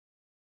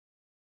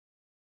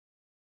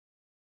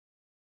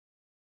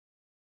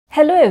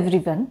Hello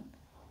everyone.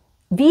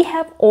 We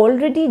have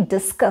already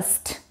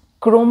discussed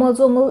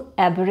chromosomal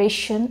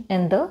aberration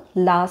in the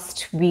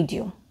last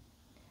video.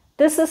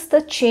 This is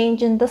the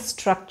change in the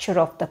structure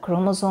of the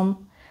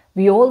chromosome.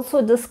 We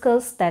also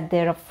discussed that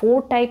there are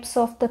 4 types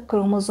of the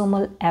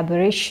chromosomal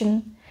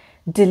aberration: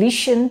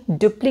 deletion,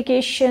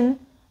 duplication,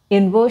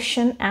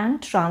 inversion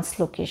and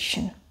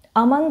translocation.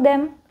 Among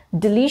them,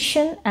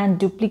 deletion and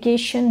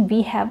duplication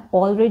we have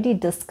already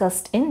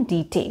discussed in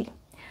detail.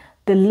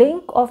 The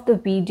link of the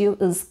video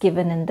is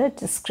given in the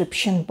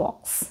description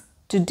box.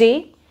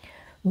 Today,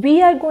 we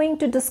are going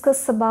to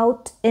discuss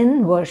about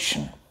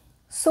inversion.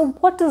 So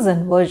what is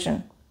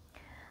inversion?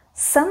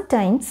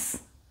 Sometimes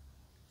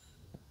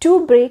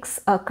 2 breaks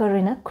occur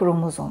in a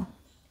chromosome,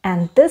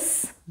 and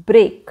this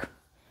break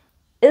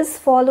is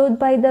followed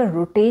by the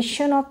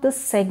rotation of the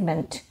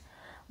segment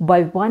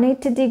by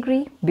 180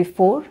 degrees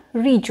before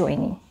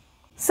rejoining.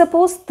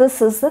 Suppose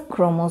this is a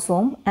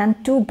chromosome and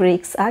 2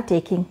 breaks are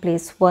taking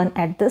place, one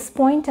at this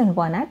point and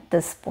one at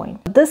this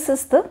point. This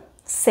is the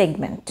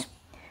segment.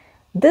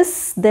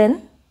 This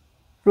then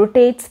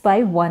rotates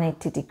by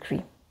 180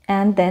 degrees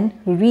and then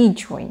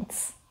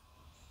rejoins.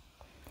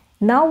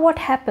 Now what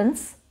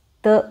happens?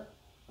 The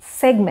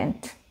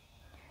segment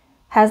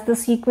has the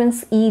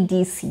sequence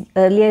EDC.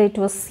 Earlier it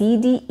was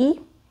CDE,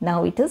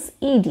 now it is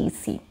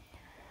EDC.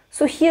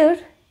 So here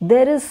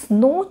there is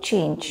no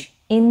change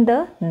in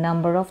the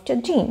number of the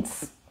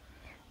genes.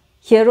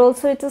 Here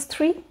also it is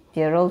 3,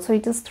 here also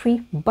it is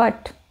 3,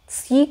 but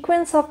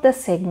sequence of the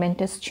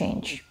segment is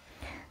changed.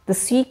 The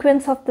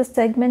sequence of the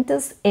segment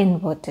is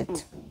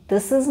inverted.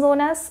 This is known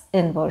as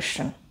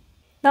inversion.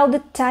 Now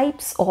the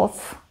types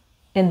of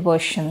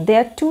inversion.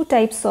 There are 2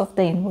 types of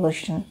the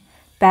inversion: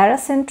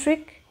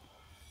 paracentric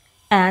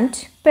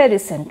and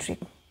pericentric.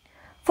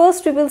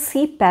 First we will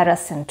see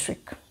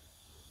paracentric.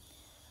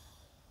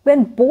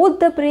 When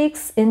both the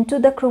breaks into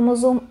the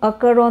chromosome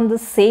occur on the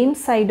same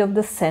side of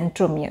the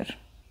centromere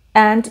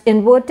and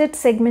inverted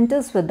segment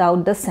is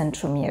without the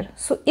centromere.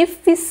 So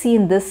if we see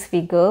in this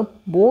figure,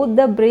 both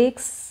the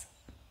breaks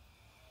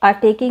are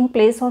taking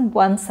place on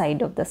one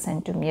side of the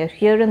centromere.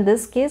 Here in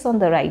this case on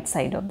the right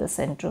side of the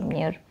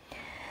centromere.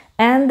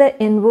 And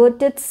the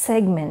inverted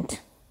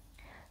segment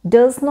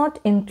does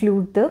not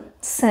include the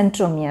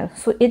centromere.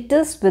 So it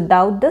is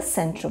without the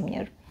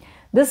centromere.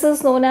 This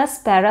is known as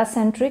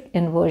paracentric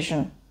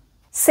inversion.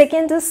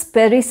 Second is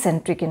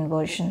pericentric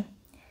inversion.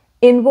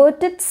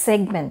 Inverted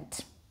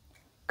segment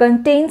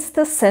contains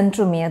the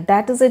centromere,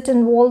 that is, it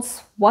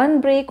involves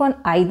one break on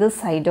either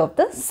side of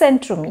the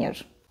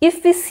centromere.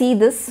 If we see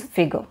this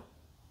figure,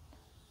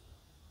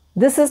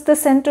 this is the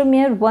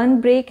centromere,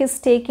 one break is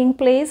taking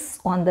place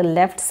on the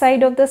left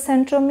side of the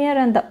centromere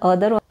and the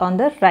other on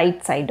the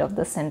right side of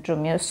the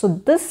centromere. So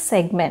this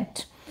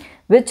segment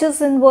which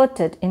is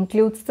inverted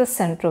includes the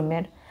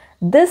centromere.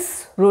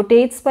 This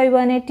rotates by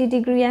 180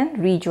 degrees and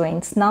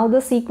rejoins. Now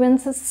the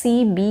sequence is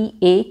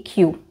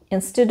CBAQ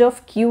instead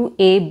of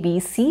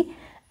QABC,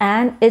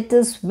 and it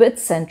is with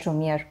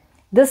centromere.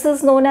 This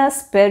is known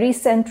as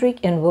pericentric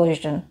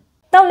inversion.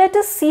 Now let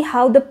us see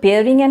how the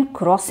pairing and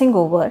crossing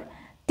over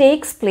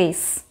takes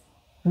place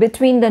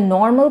between the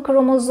normal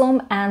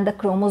chromosome and the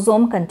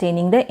chromosome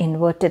containing the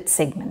inverted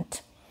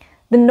segment.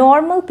 The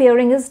normal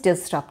pairing is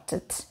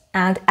disrupted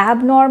and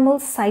abnormal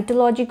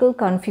cytological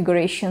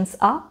configurations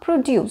are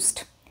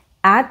produced.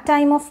 At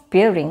time of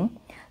pairing,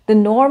 the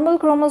normal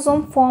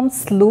chromosome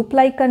forms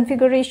loop-like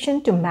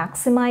configuration to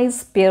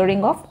maximize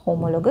pairing of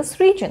homologous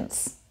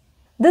regions.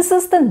 This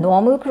is the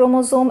normal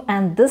chromosome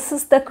and this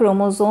is the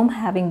chromosome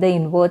having the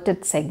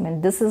inverted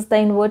segment. This is the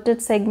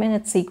inverted segment,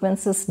 its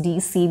sequence is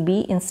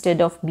DCB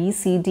instead of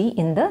BCD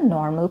in the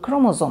normal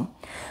chromosome.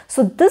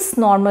 So this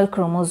normal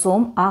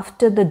chromosome,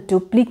 after the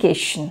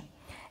duplication,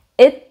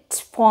 it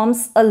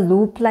forms a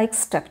loop-like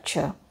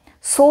structure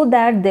so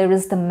that there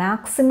is the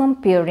maximum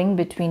pairing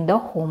between the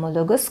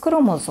homologous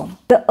chromosome.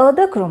 The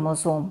other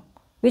chromosome,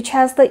 which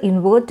has the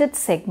inverted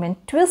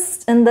segment,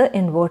 twists in the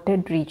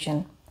inverted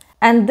region,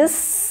 and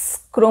this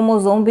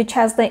chromosome which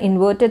has the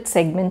inverted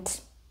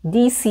segment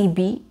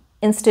DCB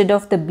instead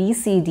of the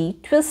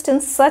BCD twists in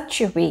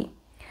such a way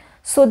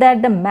so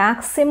that the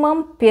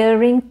maximum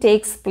pairing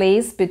takes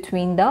place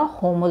between the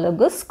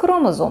homologous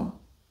chromosome.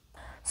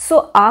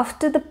 So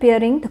after the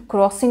pairing, the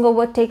crossing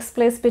over takes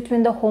place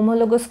between the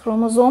homologous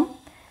chromosome,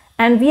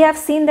 and we have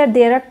seen that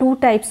there are 2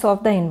 types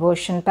of the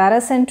inversion,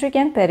 paracentric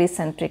and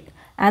pericentric,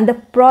 and the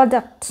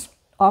product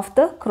of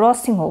the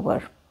crossing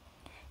over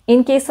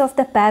in case of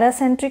the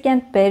paracentric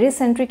and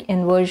pericentric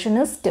inversion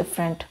is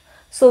different.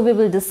 So we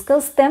will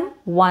discuss them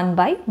one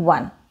by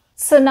one.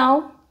 So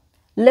now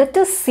let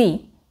us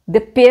see the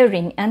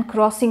pairing and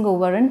crossing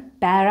over in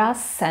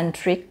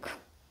paracentric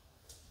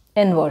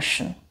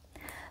inversion.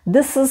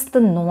 This is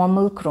the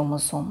normal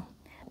chromosome.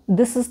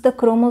 This is the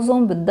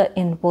chromosome with the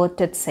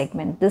inverted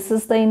segment. This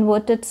is the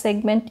inverted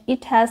segment.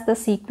 It has the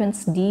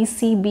sequence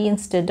DCB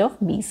instead of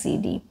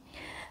BCD.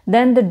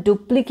 Then the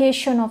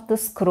duplication of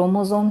this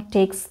chromosome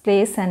takes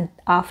place, and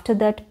after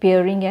that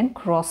pairing and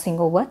crossing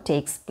over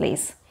takes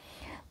place.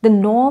 The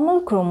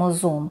normal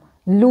chromosome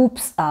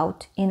loops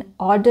out in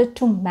order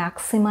to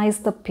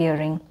maximize the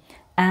pairing,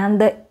 and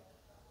the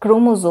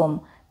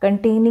chromosome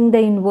containing the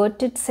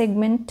inverted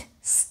segment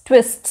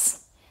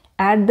twists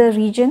at the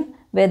region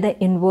where the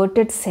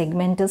inverted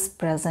segment is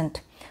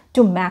present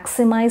to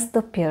maximize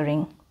the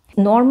pairing.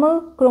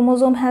 Normal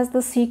chromosome has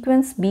the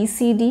sequence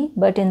BCD,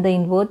 but in the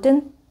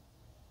inverted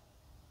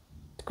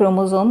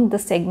chromosome the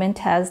segment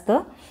has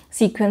the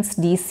sequence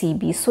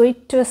DCB. So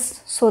it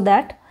twists so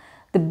that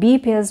the B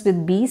pairs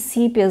with B,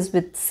 C pairs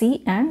with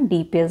C, and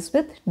D pairs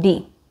with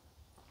D.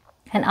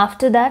 And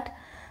after that,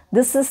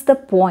 this is the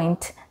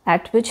point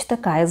at which the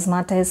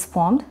chiasmata is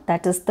formed,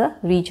 that is the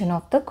region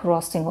of the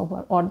crossing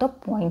over or the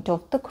point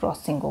of the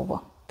crossing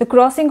over. The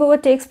crossing over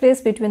takes place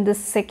between this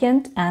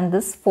second and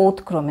this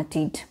fourth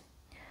chromatid.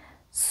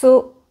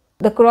 So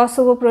the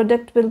crossover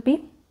product will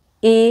be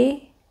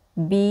A,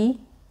 B,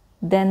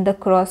 then the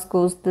cross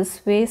goes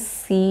this way,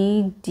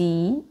 C,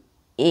 D,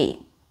 A.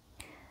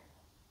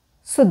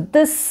 So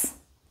this,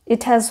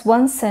 it has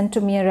one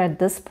centromere at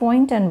this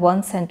point and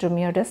one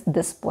centromere at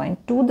this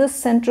point. To this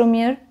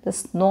centromere,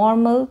 this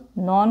normal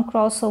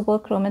non-crossover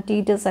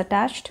chromatid is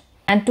attached,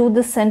 and to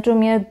this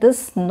centromere,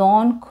 this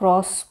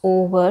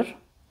non-crossover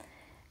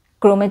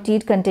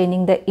chromatid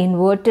containing the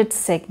inverted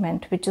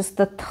segment, which is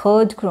the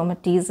third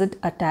chromatid, is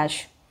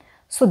attached.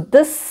 So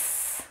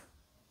this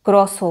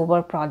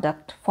crossover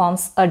product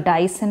forms a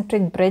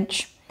dicentric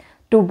bridge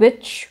to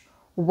which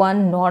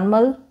one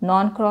normal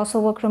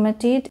non-crossover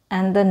chromatid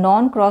and the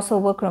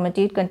non-crossover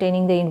chromatid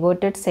containing the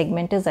inverted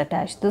segment is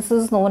attached. This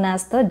is known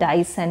as the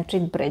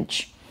dicentric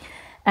bridge.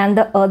 And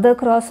the other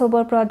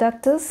crossover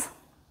product is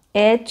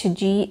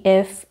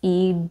HGFEDCB.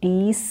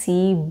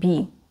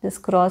 This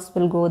cross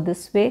will go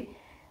this way,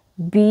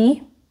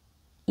 BEFGH,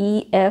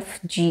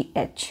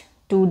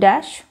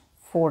 2-,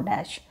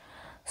 4-.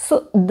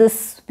 So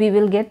this, we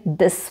will get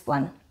this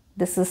one.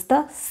 This is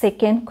the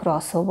second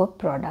crossover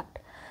product.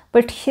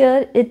 But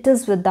here it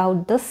is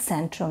without the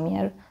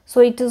centromere.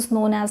 So it is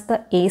known as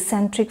the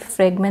acentric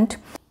fragment.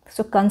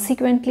 So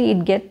consequently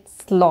it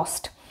gets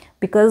lost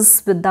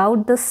because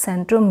without the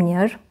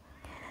centromere,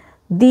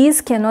 these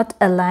cannot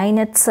align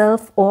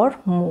itself or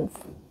move.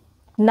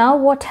 Now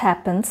what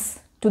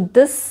happens to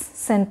this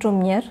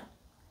centromere?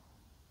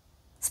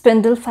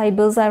 Spindle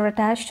fibers are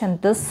attached, and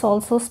this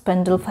also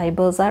spindle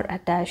fibers are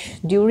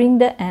attached. During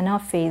the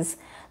anaphase,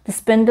 the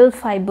spindle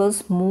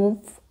fibers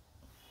move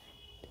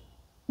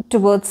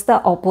towards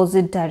the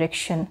opposite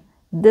direction.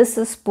 This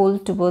is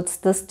pulled towards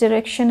this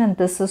direction and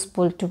this is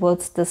pulled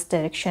towards this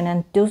direction,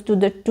 and due to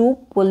the two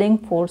pulling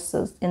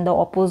forces in the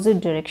opposite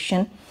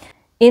direction,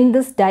 in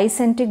this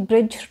dicentric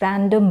bridge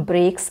random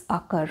breaks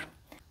occur.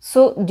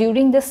 So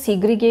during the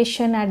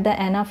segregation at the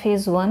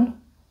anaphase 1,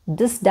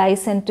 this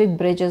dicentric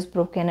bridge is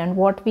broken, and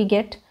what we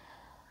get?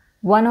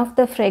 One of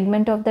the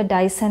fragment of the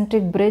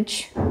dicentric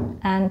bridge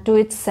and to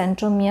its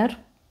centromere,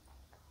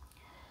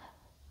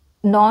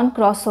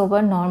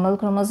 non-crossover normal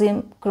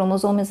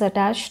chromosome is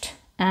attached,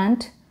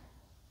 and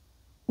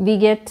we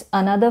get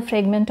another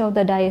fragment of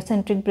the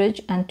dicentric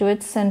bridge, and to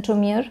its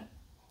centromere,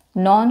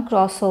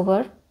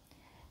 non-crossover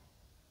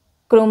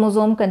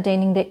chromosome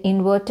containing the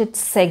inverted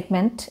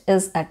segment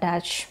is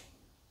attached.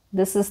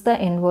 This is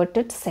the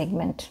inverted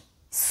segment.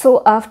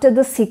 So after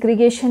the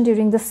segregation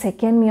during the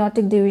second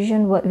meiotic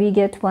division, we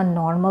get one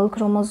normal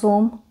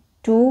chromosome,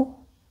 two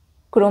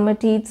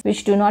chromatids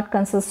which do not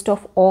consist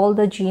of all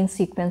the gene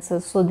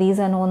sequences. So these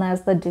are known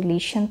as the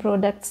deletion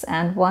products,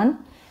 and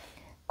one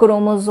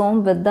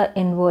chromosome with the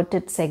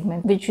inverted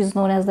segment, which is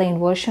known as the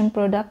inversion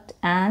product,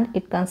 and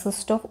it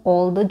consists of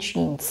all the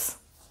genes.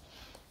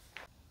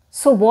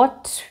 So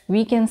what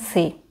we can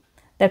say,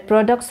 that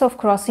products of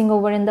crossing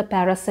over in the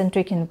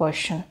paracentric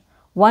inversion,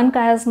 one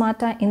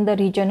chiasmata in the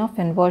region of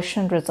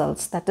inversion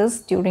results, that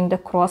is during the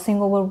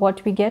crossing over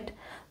what we get?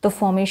 The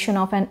formation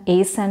of an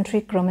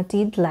acentric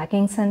chromatid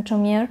lacking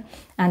centromere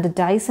and a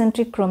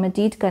dicentric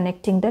chromatid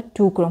connecting the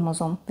two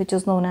chromosomes, which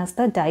is known as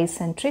the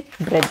dicentric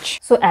bridge.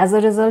 So as a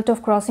result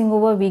of crossing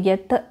over, we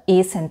get the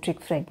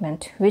acentric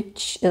fragment,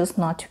 which is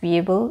not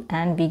viable,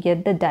 and we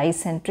get the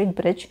dicentric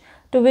bridge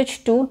to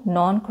which two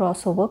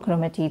non-crossover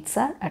chromatids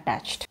are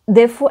attached.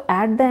 Therefore,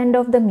 at the end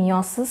of the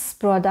meiosis,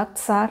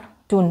 products are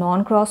two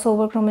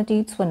non-crossover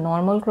chromatids, one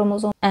normal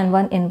chromosome, and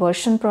one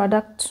inversion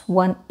product,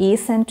 one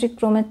acentric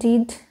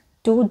chromatid,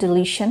 two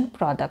deletion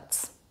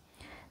products.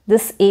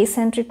 This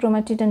acentric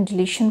chromatid and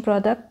deletion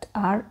product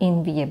are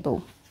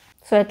inviable.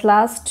 So at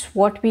last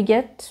what we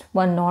get?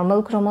 One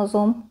normal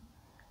chromosome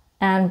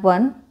and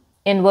one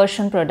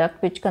inversion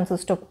product which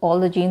consists of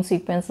all the gene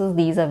sequences.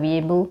 These are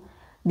viable.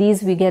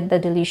 These we get the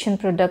deletion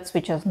products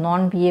which are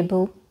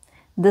non-viable.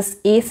 This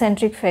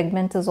acentric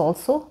fragment is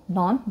also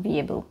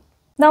non-viable.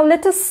 Now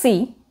let us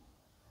see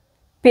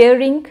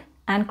pairing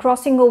and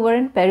crossing over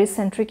in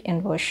pericentric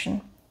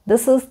inversion.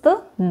 This is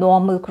the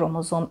normal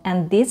chromosome,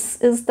 and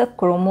this is the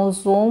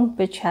chromosome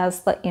which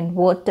has the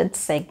inverted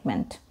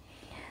segment.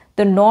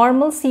 The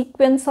normal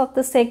sequence of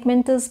the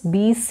segment is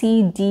B,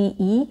 C, D,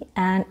 E,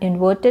 and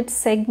inverted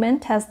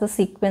segment has the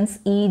sequence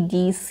E,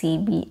 D, C,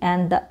 B,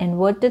 and the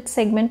inverted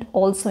segment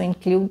also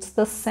includes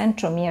the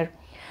centromere.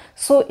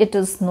 So it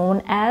is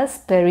known as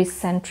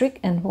pericentric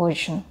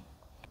inversion.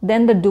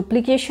 Then the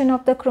duplication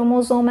of the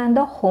chromosome and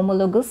the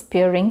homologous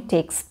pairing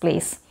takes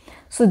place.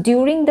 So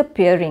during the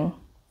pairing,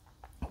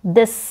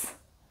 this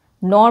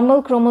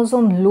normal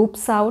chromosome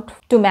loops out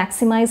to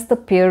maximize the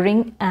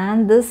pairing,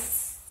 and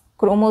this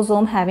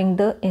chromosome having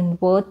the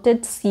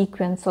inverted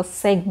sequence or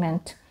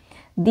segment,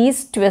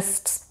 these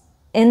twists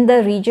in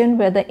the region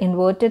where the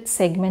inverted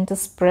segment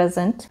is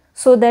present,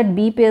 so that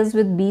B pairs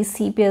with B,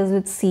 C pairs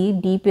with C,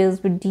 D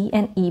pairs with D,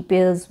 and E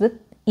pairs with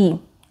E.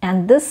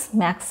 And this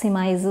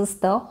maximizes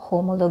the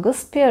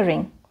homologous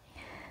pairing.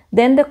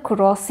 Then the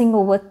crossing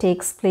over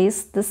takes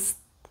place. This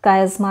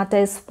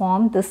chiasmata is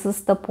formed. This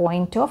is the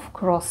point of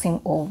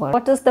crossing over.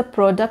 What is the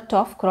product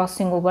of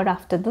crossing over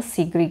after the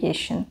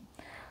segregation?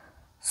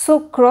 So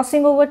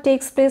crossing over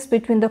takes place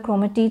between the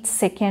chromatids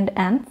second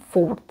and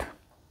fourth.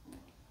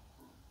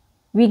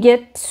 We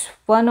get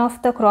one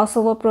of the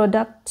crossover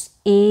products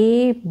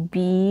A,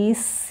 B,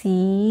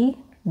 C,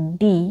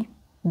 D.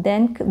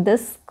 Then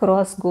this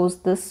cross goes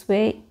this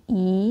way,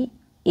 E,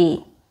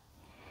 A.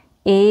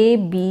 A,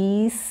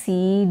 B,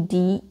 C,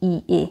 D,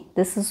 E, A.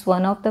 This is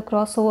one of the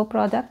crossover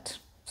product.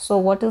 So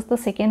what is the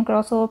second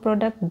crossover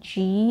product?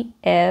 G,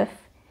 F,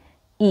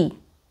 E.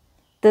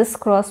 This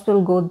cross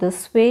will go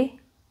this way,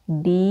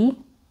 D,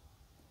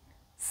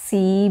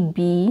 C,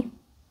 B,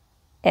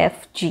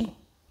 F, G.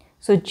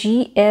 So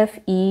G, F,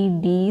 E,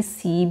 D,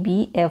 C,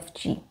 B, F,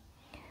 G.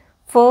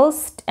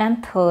 First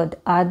and third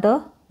are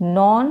the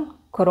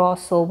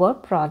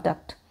non-crossover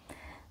product.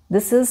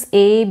 This is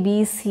A,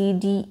 B, C,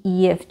 D,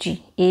 E, F,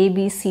 G. A,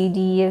 B, C, D,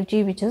 E, F,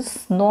 G, which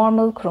is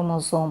normal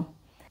chromosome.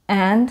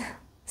 And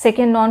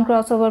second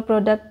non-crossover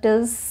product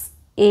is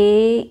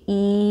A,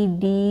 E,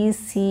 D,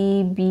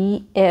 C,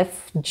 B,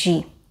 F,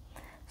 G.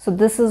 So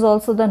this is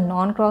also the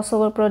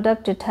non-crossover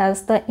product. It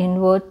has the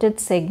inverted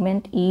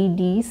segment E,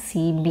 D,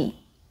 C, B.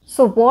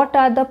 So what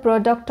are the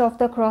product of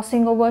the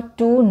crossing over?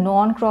 Two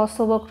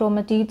non-crossover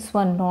chromatids,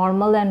 one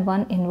normal and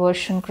one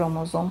inversion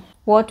chromosome.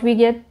 What we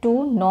get?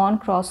 Two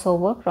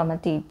non-crossover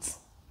chromatids.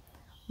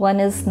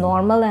 One is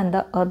normal and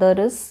the other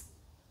is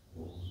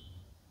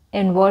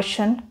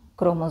inversion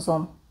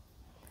chromosome.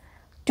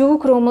 Two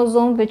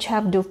chromosomes which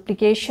have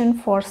duplication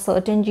for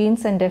certain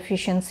genes and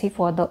deficiency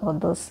for the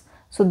others.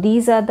 So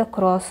these are the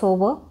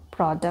crossover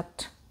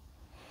product.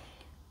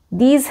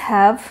 These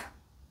have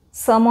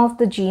some of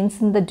the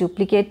genes in the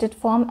duplicated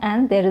form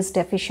and there is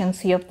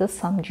deficiency of the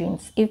some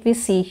genes. If we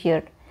see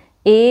here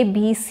A,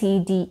 B, C,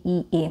 D,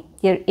 E, A.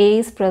 Here A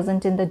is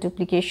present in the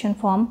duplication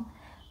form.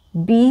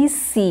 B,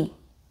 C,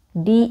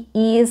 D,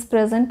 E is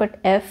present but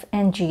F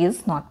and G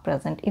is not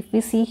present. If we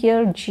see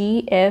here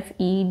G, F,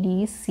 E,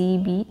 D, C,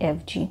 B,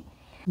 F, G.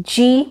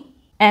 G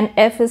and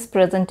F is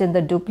present in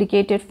the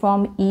duplicated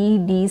form. E,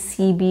 D,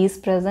 C, B is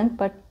present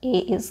but A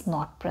is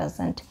not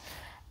present.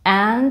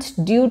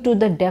 And due to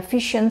the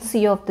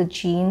deficiency of the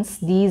genes,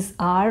 these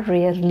are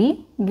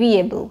rarely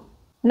viable.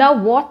 Now,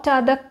 what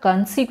are the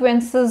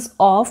consequences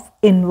of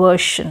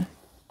inversion?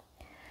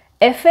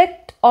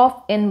 Effect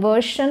of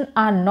inversion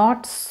are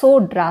not so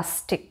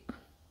drastic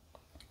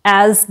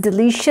as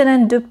deletion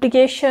and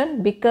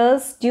duplication,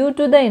 because due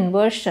to the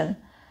inversion,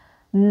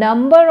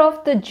 number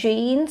of the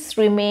genes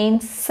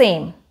remains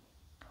same.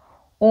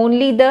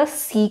 Only the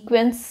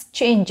sequence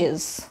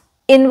changes.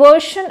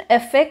 Inversion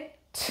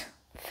affect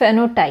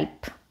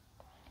phenotype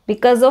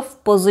because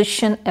of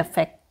position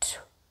effect.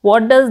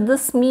 What does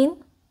this mean?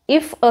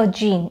 If a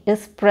gene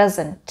is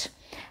present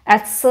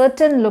at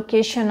certain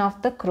location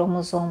of the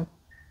chromosome,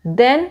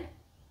 then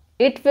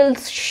it will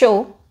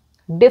show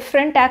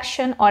different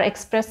action or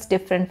express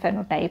different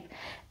phenotype.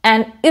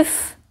 And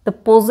if the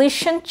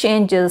position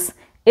changes,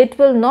 it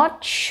will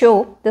not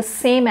show the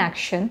same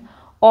action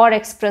or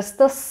express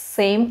the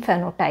same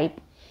phenotype.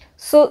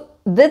 So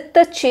with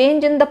the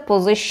change in the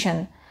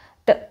position,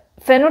 the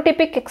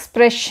phenotypic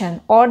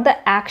expression or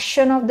the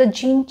action of the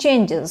gene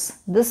changes.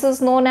 This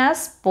is known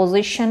as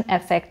position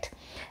effect.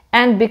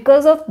 And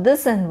because of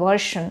this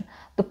inversion,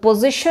 the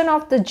position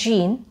of the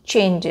gene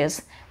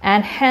changes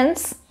and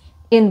hence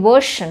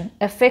inversion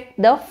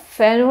affect the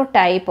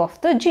phenotype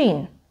of the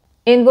gene.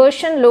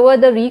 Inversion lower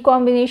the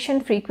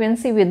recombination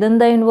frequency within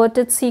the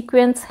inverted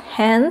sequence.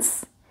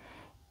 Hence,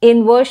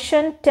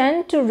 inversion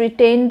tend to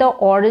retain the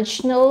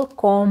original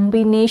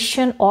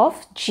combination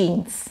of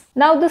genes.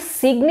 Now, the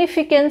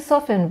significance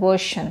of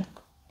inversion.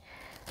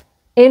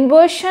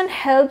 Inversion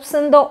helps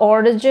in the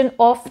origin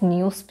of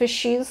new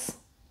species.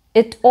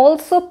 It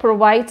also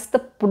provides the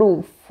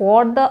proof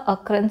for the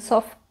occurrence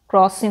of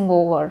crossing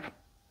over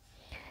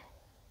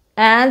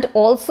and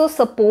also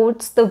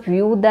supports the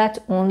view that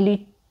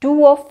only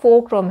 2 of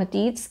 4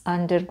 chromatids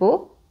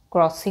undergo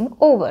crossing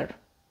over.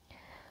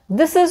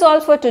 This is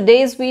all for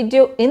today's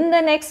video. In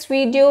the next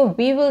video,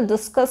 we will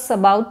discuss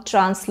about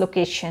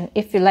translocation.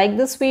 If you like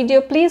this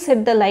video, please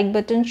hit the like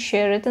button,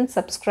 share it and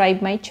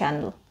subscribe my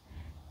channel.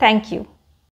 Thank you.